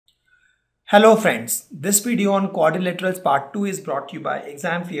Hello friends, this video on quadrilaterals part 2 is brought to you by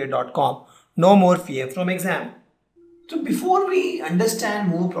examfear.com. No more fear from exam. So before we understand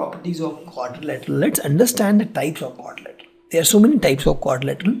more properties of quadrilateral, let's understand the types of quadrilateral. There are so many types of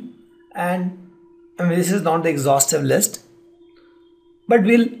quadrilateral and this is not the exhaustive list, but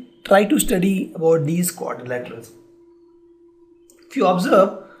we'll try to study about these quadrilaterals. If you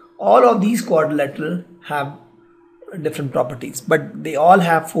observe, all of these quadrilateral have different properties, but they all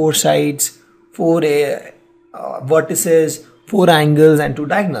have four sides, four vertices, four angles and two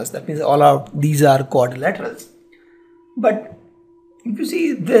diagonals. That means all of these are quadrilaterals. But if you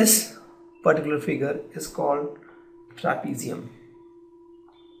see, this particular figure is called trapezium.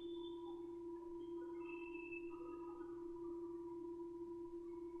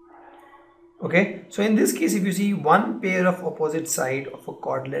 Okay, so in this case, if you see, one pair of opposite side of a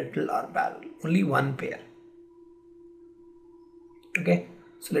quadrilateral are parallel, only one pair. Okay,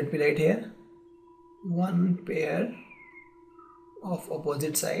 so let me write here, one pair of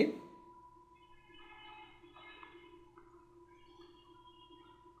opposite side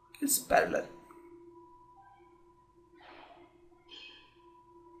is parallel.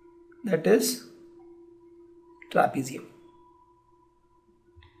 That is trapezium.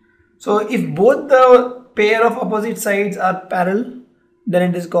 So if both the pair of opposite sides are parallel,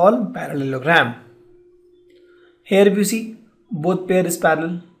 then it is called parallelogram. Here if you see, both pair is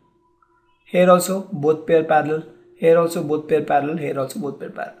parallel. Here also both pair parallel. Here also both pair parallel. Here also both pair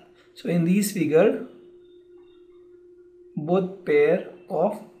parallel. So in this figure, both pair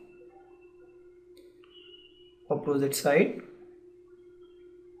of opposite side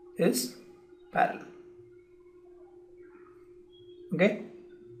is parallel. Okay,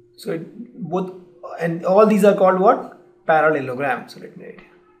 so both, and all these are called what? Parallelogram. So let me write here.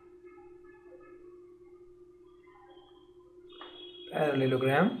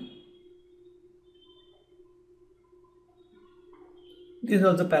 Parallelogram. This is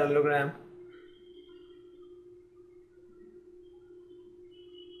also parallelogram.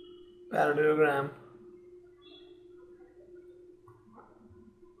 Parallelogram.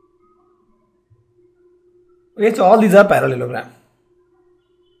 Okay, so all these are parallelogram.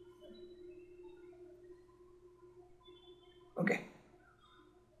 Okay,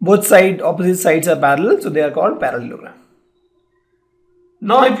 both opposite sides are parallel, so they are called parallelogram.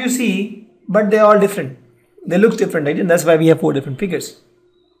 Now if you see, but they are all different, they look different, right? And that's why we have four different figures.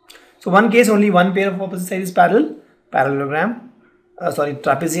 So one case, only one pair of opposite sides is parallel, parallelogram,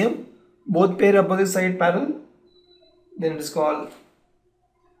 trapezium. Both pair opposite side parallel, then it is called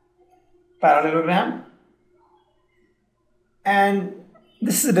parallelogram. And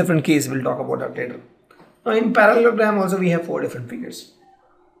this is a different case, we'll talk about that later. Now in parallelogram also we have four different figures.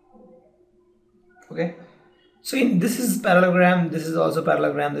 Okay, so this is parallelogram, this is also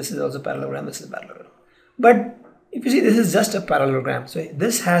parallelogram, this is also parallelogram, this is parallelogram. But if you see, this is just a parallelogram. So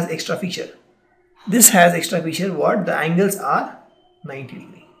this has extra feature. This has extra feature what? The angles are 90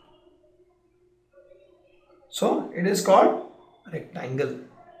 degree. So it is called rectangle.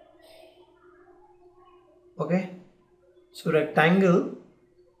 Okay, so rectangle,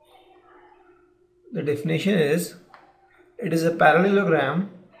 the definition is, it is a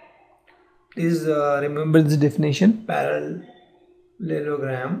parallelogram. Please remember this definition: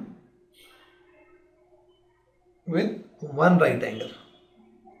 parallelogram with one right angle.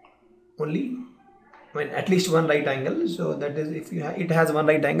 Only when at least one right angle. So that is, if it has one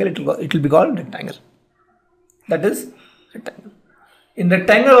right angle, it will be called rectangle. That is rectangle. In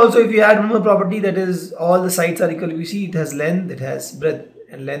rectangle also, if you add one more property, that is all the sides are equal. You see, it has length, it has breadth,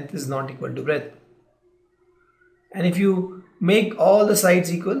 and length is not equal to breadth. And if you make all the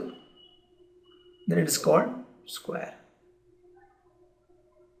sides equal, then it is called square.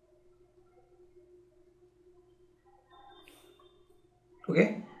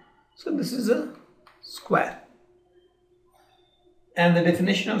 Okay, so this is a square, and the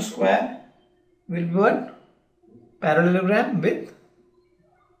definition of square will be what? Parallelogram with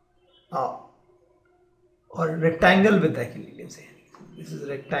or rectangle with, actually you can say, this is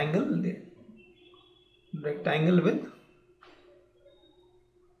rectangle with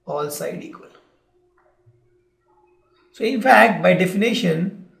all side equal. So in fact, by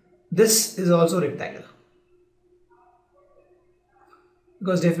definition, this is also rectangle,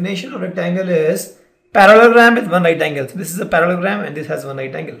 because definition of rectangle is parallelogram with one right angle. So this is a parallelogram and this has one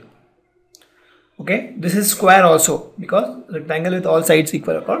right angle. Okay, this is square also, because rectangle with all sides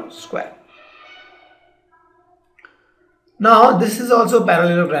equal are called square. Now this is also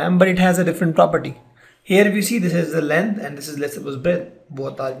parallelogram, but it has a different property. Here if you see, this is the length and this is, let's suppose, breadth.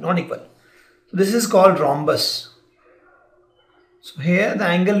 Both are not equal. So this is called rhombus. So here the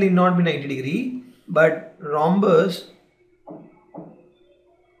angle need not be 90 degree, but rhombus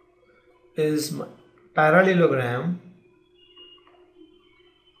is parallelogram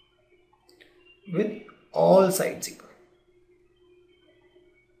with all sides equal.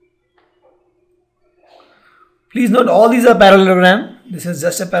 Please note all these are parallelogram. This is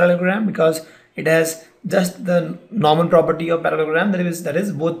just a parallelogram because it has just the normal property of parallelogram, that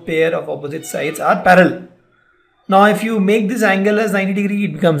is both pair of opposite sides are parallel. Now if you make this angle as 90 degree,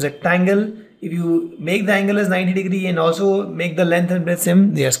 it becomes rectangle. If you make the angle as 90 degree and also make the length and breadth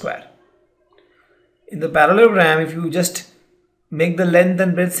same, they are square. In the parallelogram, if you just make the length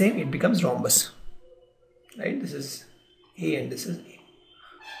and breadth same, it becomes rhombus. Right? This is A and this is A.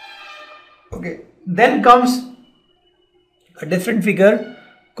 Okay. Then comes a different figure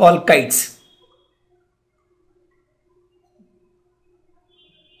called kites.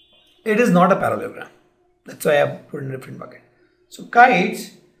 It is not a parallelogram. That's why I have put in a different bucket. So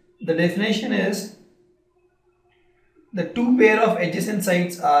kites, the definition is the two pair of adjacent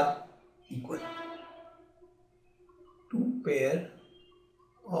sides are equal. Two pair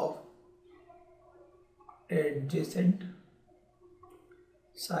of adjacent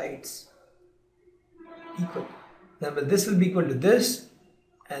sides equal. Remember, this will be equal to this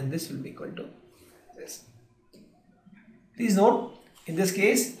and this will be equal to this. Please note, in this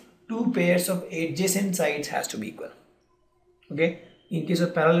case, two pairs of adjacent sides has to be equal. Okay. In case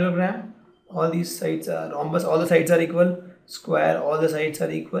of parallelogram, all these sides are rhombus, all the sides are equal. Square, all the sides are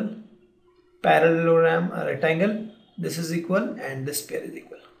equal. Parallelogram, a rectangle, this is equal and this pair is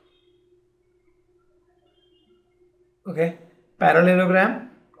equal. Okay. Parallelogram,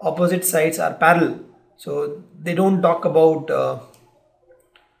 opposite sides are parallel. So they don't talk about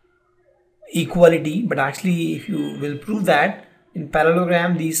equality, but actually if you will prove that in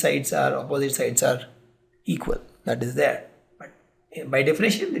parallelogram these sides are opposite sides are equal, that is there, but by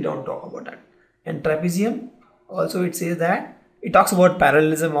definition they don't talk about that. And trapezium also, it says that it talks about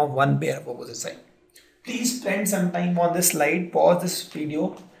parallelism of one pair of opposite side. Please spend some time on this slide, pause this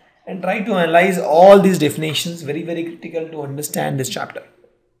video and try to analyze all these definitions. Very critical to understand this chapter.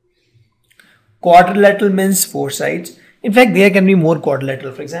 Quadrilateral means four sides. In fact, there can be more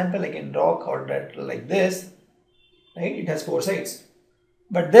quadrilateral. For example, I can draw a quadrilateral like this. Right? It has four sides.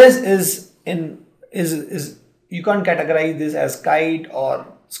 But this is you can't categorize this as kite or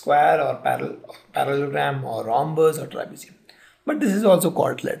square or parallelogram or rhombus or trapezium. But this is also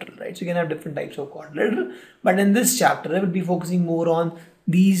quadrilateral, right? So you can have different types of quadrilateral. But in this chapter, I will be focusing more on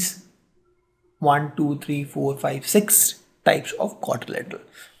these 1, 2, 3, 4, 5, 6 types of quadrilateral.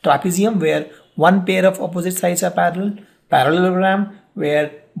 Trapezium, where one pair of opposite sides are parallel. Parallelogram,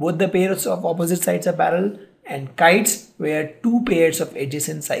 where both the pairs of opposite sides are parallel. And kites, where two pairs of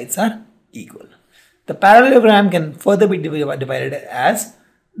adjacent sides are equal. The parallelogram can further be divided as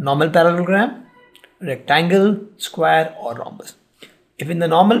normal parallelogram, rectangle, square or rhombus. If in the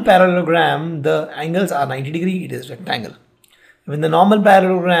normal parallelogram the angles are 90 degree, it is rectangle. If in the normal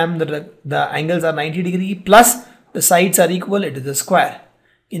parallelogram the angles are 90 degree plus the sides are equal, it is a square.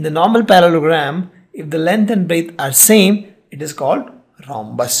 In the normal parallelogram, if the length and breadth are same, it is called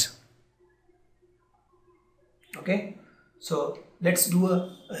rhombus. Okay, so let's do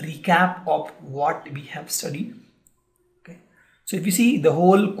a recap of what we have studied. Okay, so if you see the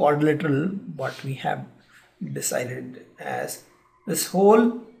whole quadrilateral, what we have decided as this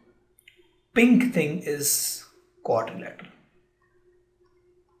whole pink thing is quadrilateral.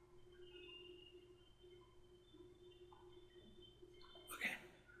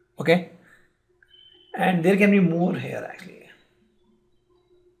 Okay, and there can be more here actually.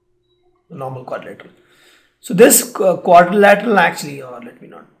 Normal quadrilateral. So this quadrilateral actually, or let me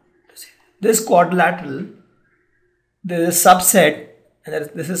not say this quadrilateral, there is a subset, and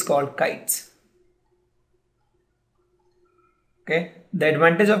this is called kites. Okay, the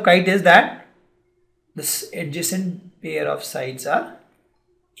advantage of kite is that this adjacent pair of sides are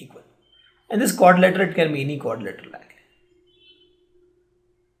equal, and this quadrilateral, it can be any quadrilateral actually.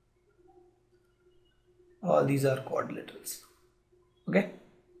 All these are quadrilaterals. Okay.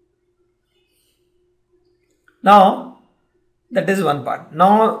 Now that is one part.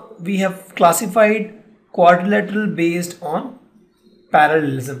 Now we have classified quadrilateral based on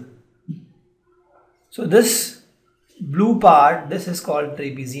parallelism. So this blue part, this is called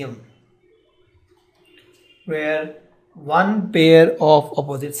trapezium, where one pair of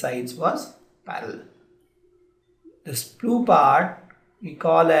opposite sides was parallel. This blue part we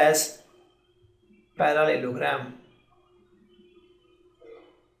call as parallelogram.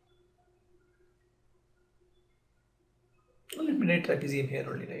 Let me write trapezium here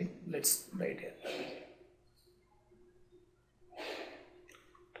only, right? Let's write here.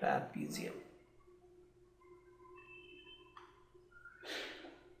 trapezium.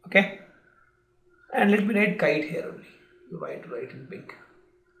 Okay, and let me write kite here only. White, and pink.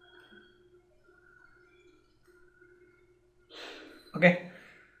 Okay.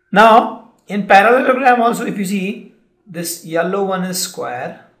 Now in parallelogram also, if you see, this yellow one is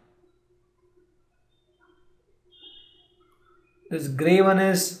square, this gray one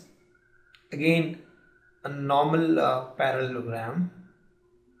is again a normal parallelogram,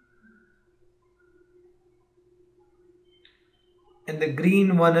 and the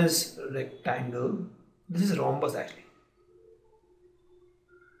green one is rectangle. This is rhombus actually.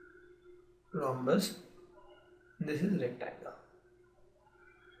 Rhombus. This is rectangle.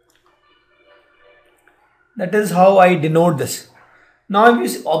 That is how I denote this. Now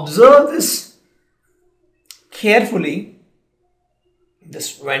if you observe this carefully,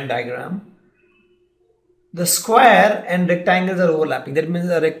 this Venn diagram, the square and rectangles are overlapping. That means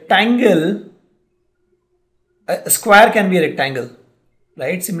a rectangle, a square can be a rectangle,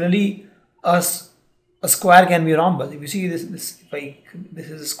 right? Similarly, a square can be a rhombus. If you see this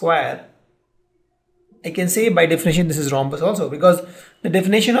is a square, I can say by definition this is rhombus also, because the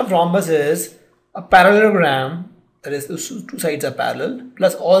definition of rhombus is a parallelogram, that is, two sides are parallel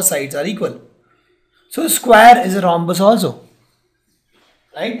plus all sides are equal. So square is a rhombus also,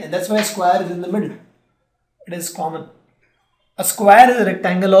 right? And that's why square is in the middle. It is common. A square is a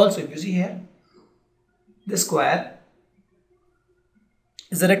rectangle also. If you see here, this square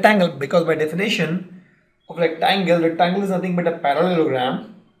is a rectangle, because by definition of rectangle is nothing but a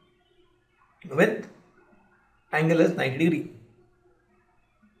parallelogram with angle is 90 degree.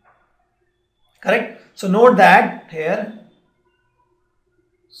 Correct? So note that here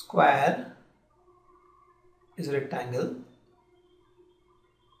square is a rectangle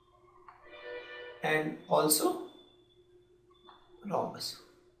and also rhombus.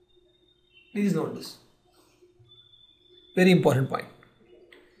 Please note this. Very important point.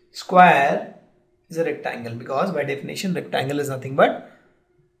 Square is a rectangle, because by definition rectangle is nothing but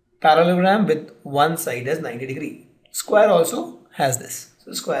parallelogram with one side as 90 degree. Square also has this.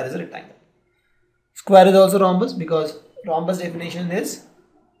 So square is a rectangle. Square is also rhombus, because rhombus definition is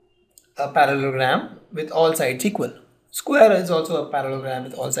a parallelogram with all sides equal. Square is also a parallelogram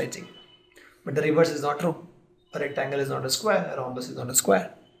with all sides equal. But the reverse is not true. A rectangle is not a square, a rhombus is not a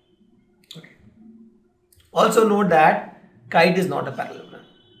square. Okay. Also note that kite is not a parallelogram.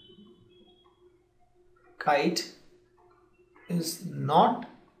 Kite is not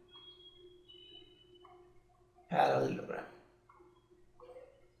parallelogram.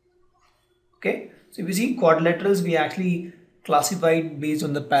 Okay. So if you see quadrilaterals, we actually classified based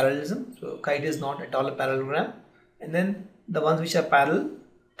on the parallelism. So kite is not at all a parallelogram. And then the ones which are parallel,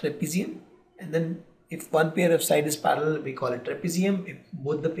 trapezium. And then if one pair of side is parallel, we call it trapezium. If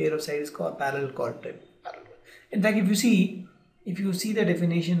both the pair of side is parallel, called parallel. In fact, if you see the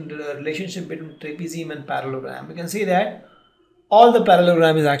definition, the relationship between trapezium and parallelogram, you can say that all the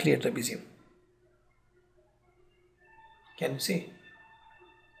parallelogram is actually a trapezium. Can you see?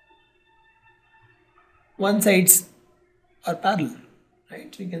 One sides are parallel,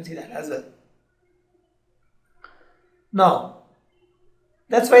 right? So you can see that as well. Now,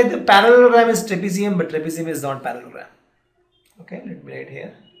 that's why the parallelogram is trapezium, but trapezium is not parallelogram. Okay, let me write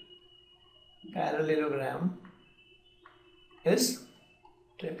here. Parallelogram is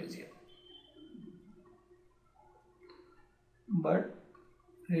trapezium, but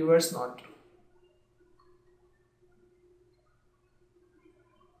reverse not true.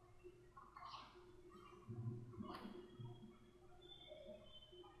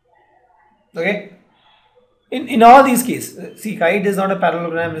 Okay. In all these cases, see, kite is not a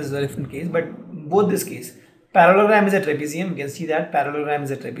parallelogram, is a different case, but both this case, parallelogram is a trapezium. You can see that parallelogram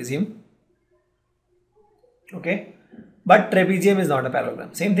is a trapezium. Okay, but trapezium is not a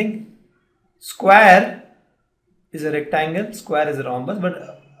parallelogram. Same thing. Square is a rectangle, square is a rhombus, but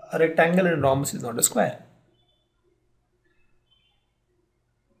a rectangle and a rhombus is not a square.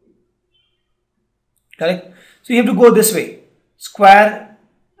 Correct? So you have to go this way. Square,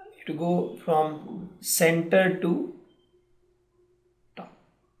 to go from center to top.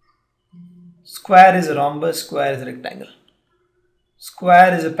 Square is a rhombus, square is a rectangle.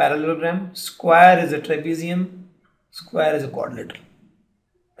 Square is a parallelogram, square is a trapezium, square is a quadrilateral.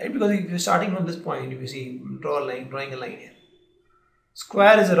 Right? Because if you're starting from this point, if you see, drawing a line here.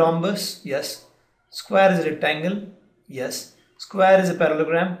 Square is a rhombus, yes. Square is a rectangle, yes. Square is a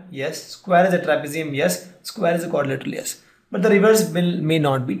parallelogram, yes. Square is a trapezium, yes. Square is a quadrilateral, yes. But the reverse may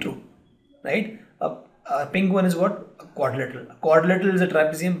not be true, right? A pink one is what? A quadrilateral. A quadrilateral is a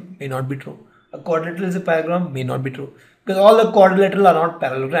trapezium, may not be true. A quadrilateral is a parallelogram, may not be true. because all the quadrilateral are not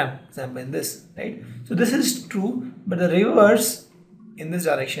parallelogram, example in this, right? So this is true, but the reverse in this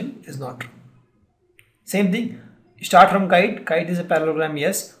direction is not true. Same thing, you start from kite, kite is a parallelogram,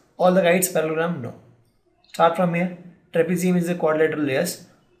 yes. All the kites parallelogram, no. Start from here, trapezium is a quadrilateral, yes.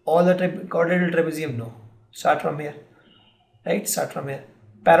 All the quadrilateral trapezium, no. Start from here, right? Start from here.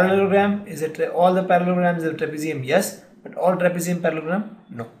 Parallelogram is all the parallelograms is a trapezium, yes. But all trapezium parallelogram,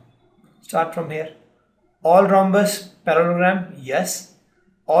 no. Start from here. All rhombus parallelogram, yes.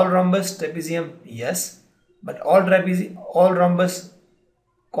 All rhombus trapezium, yes. But all rhombus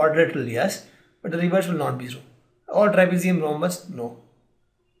quadrilateral, yes. But the reverse will not be true. All trapezium rhombus, no.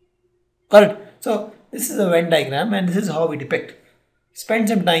 Correct. So this is a Venn diagram and this is how we depict. Spend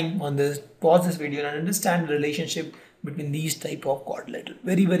some time on this, pause this video and understand the relationship between these type of quadrilateral.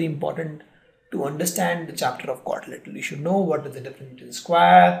 Very, very important to understand the chapter of quadrilateral. You should know what is the difference between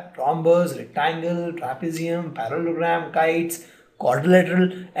square, rhombus, rectangle, trapezium, parallelogram, kites,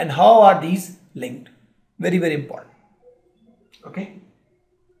 quadrilateral, and how are these linked. Very, very important. Okay.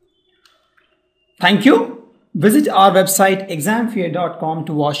 Thank you. Visit our website examfear.com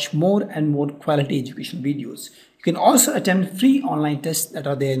to watch more and more quality educational videos. You can also attempt free online tests that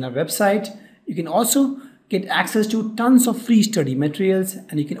are there in our website. You can also get access to tons of free study materials,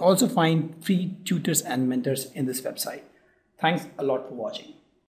 and you can also find free tutors and mentors in this website. Thanks a lot for watching.